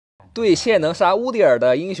对线能杀乌迪尔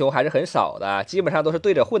的英雄还是很少的，基本上都是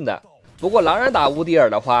对着混的。不过狼人打乌迪尔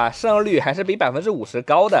的话，胜率还是比50%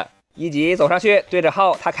高的。一级走上去，对着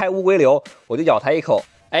号，他开乌龟流，我就咬他一口。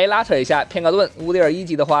哎，拉扯一下，骗个盾。乌迪尔一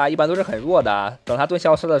级的话，一般都是很弱的，等他盾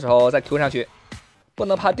消失的时候再 Q 上去。不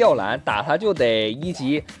能怕吊蓝，打他就得一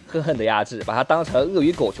级狠狠的压制，把他当成鳄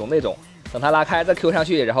鱼狗熊那种。等他拉开再 Q 上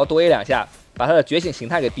去，然后多 A 2下，把他的觉醒形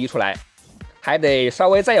态给逼出来。还得稍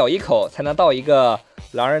微再咬一口，才能到一个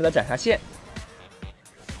狼人的斩杀线。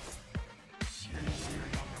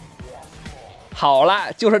好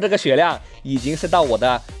了，就是这个血量已经是到我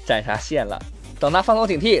的斩杀线了。等他放松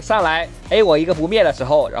警惕上来 A 我一个不灭的时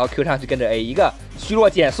候，然后 Q 上去跟着 A 一个虚弱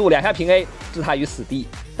减速，2下平 A 置他于死地。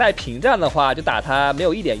带屏障的话就打他没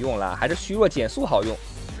有一点用了，还是虚弱减速好用。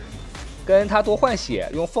跟他多换血，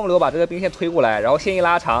用凤流把这个兵线推过来，然后线一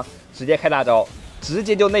拉长，直接开大招，直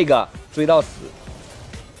接就那个追到死。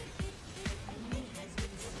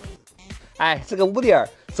哎，这个乌迪尔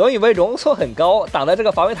总以为容错很高，挡在这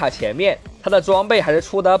个防御塔前面，他的装备还是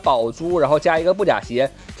出的宝珠，然后加一个布甲鞋，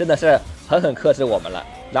真的是狠狠克制我们了。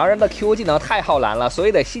狼人的 Q 技能太耗蓝了，所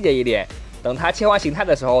以得细节一点。等他切换形态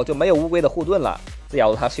的时候，就没有乌龟的护盾了，再咬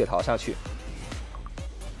入他血桃上去。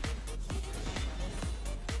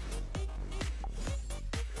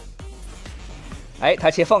哎，他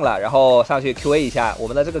切缝了，然后上去 QA 一下，我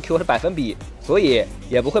们的这个 Q 是百分比，所以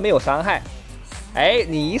也不会没有伤害。哎，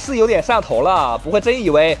你疑似有点上头了，不会真以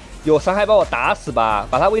为有伤害把我打死吧？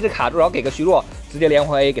把他位置卡住，然后给个虚弱，直接连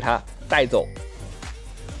环 A 给他带走。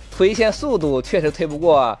推线速度确实推不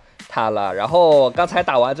过他了，然后刚才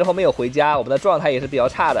打完之后没有回家，我们的状态也是比较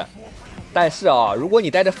差的。但是啊，如果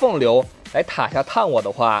你带着凤流来塔下烫我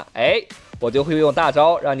的话，哎，我就会用大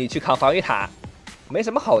招让你去扛防御塔。没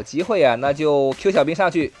什么好机会啊，那就 Q 小兵上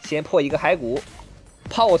去先破一个骸骨，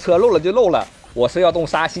炮车漏了就漏了，我是要动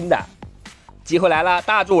杀心的。机会来了，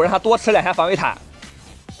大柱让他多吃2下防御塔，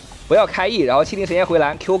不要开 E， 然后气定神闲回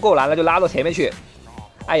蓝 ，Q 够蓝了就拉到前面去。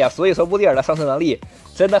哎呀，所以说乌迪尔的上升能力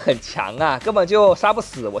真的很强啊，根本就杀不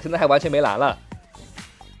死，我现在还完全没蓝了。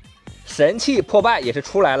神器破败也是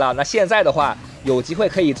出来了，那现在的话有机会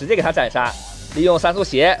可以直接给他斩杀，利用3速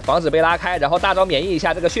鞋防止被拉开，然后大招免疫一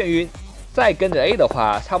下这个眩晕，再跟着 A 的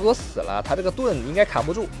话差不多死了，他这个盾应该扛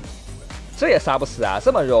不住，这也杀不死啊，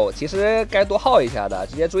这么肉，其实该多耗一下的，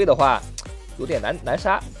直接追的话有点难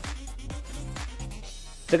杀。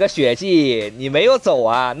这个血迹你没有走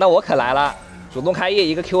啊，那我可来了，主动开 E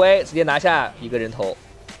一个 QA 直接拿下一个人头，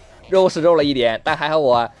肉是肉了一点，但还好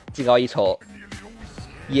我技高一筹。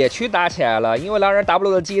野区打起来了，因为狼人 W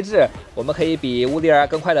的机制，我们可以比乌迪尔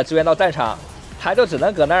更快的支援到战场，他就只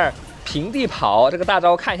能搁那儿平地跑，这个大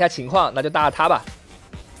招看一下情况，那就大他吧。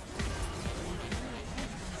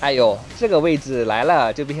哎呦，这个位置来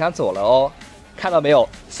了就别想走了哦。看到没有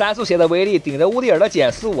，3速鞋的威力顶着乌迪尔的减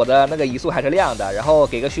速，我的那个移速还是亮的，然后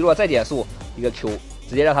给个虚弱再减速，一个 Q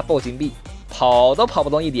直接让他爆金币，跑都跑不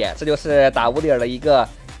动一点，这就是打乌迪尔的一个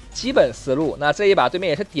基本思路。那这一把对面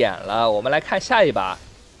也是点了，我们来看下一把，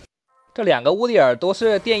这2个乌迪尔都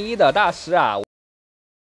是电1的大师啊。